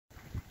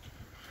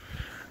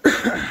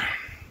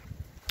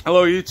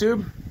Hello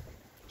YouTube.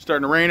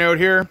 Starting to rain out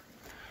here.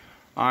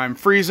 I'm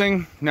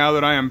freezing now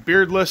that I am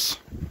beardless.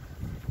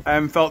 I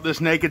haven't felt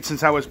this naked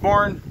since I was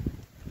born.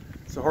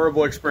 It's a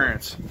horrible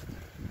experience.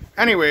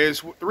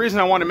 Anyways, the reason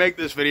I want to make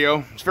this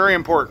video is very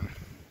important.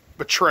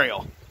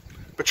 Betrayal.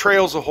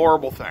 Betrayal is a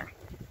horrible thing.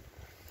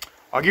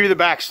 I'll give you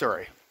the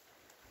backstory.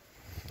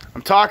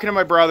 I'm talking to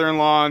my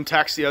brother-in-law on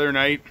text the other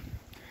night,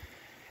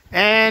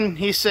 and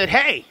he said,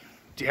 "Hey,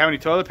 do you have any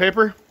toilet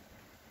paper?"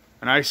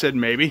 And I said,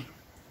 "Maybe."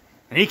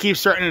 And he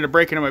keeps threatening to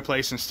break into my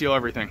place and steal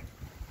everything.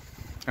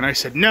 And I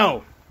said,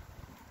 "No,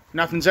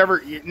 nothing's ever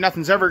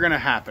gonna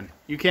happen.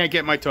 You can't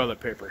get my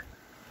toilet paper."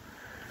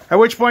 At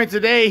which point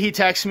today he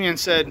texted me and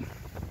said,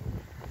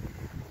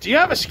 "Do you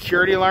have a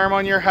security alarm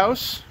on your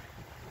house?"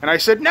 And I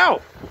said,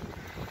 "No.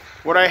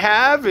 What I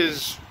have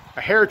is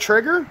a hair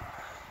trigger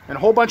and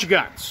a whole bunch of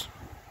guns."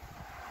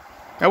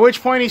 At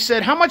which point he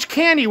said, "How much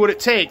candy would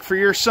it take for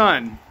your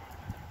son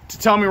to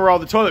tell me where all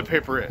the toilet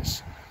paper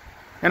is?"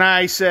 And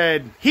I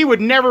said, "He would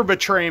never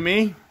betray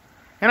me."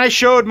 And I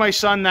showed my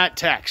son that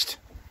text.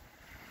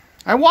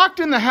 I walked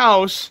in the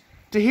house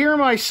to hear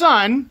my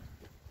son,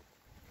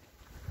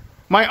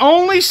 my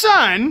only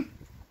son,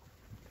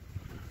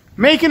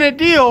 making a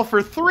deal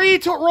for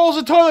 3 rolls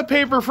of toilet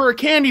paper for a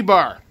candy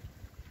bar.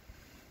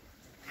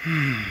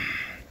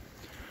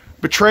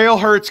 Betrayal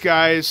hurts,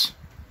 guys.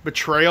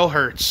 Betrayal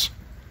hurts.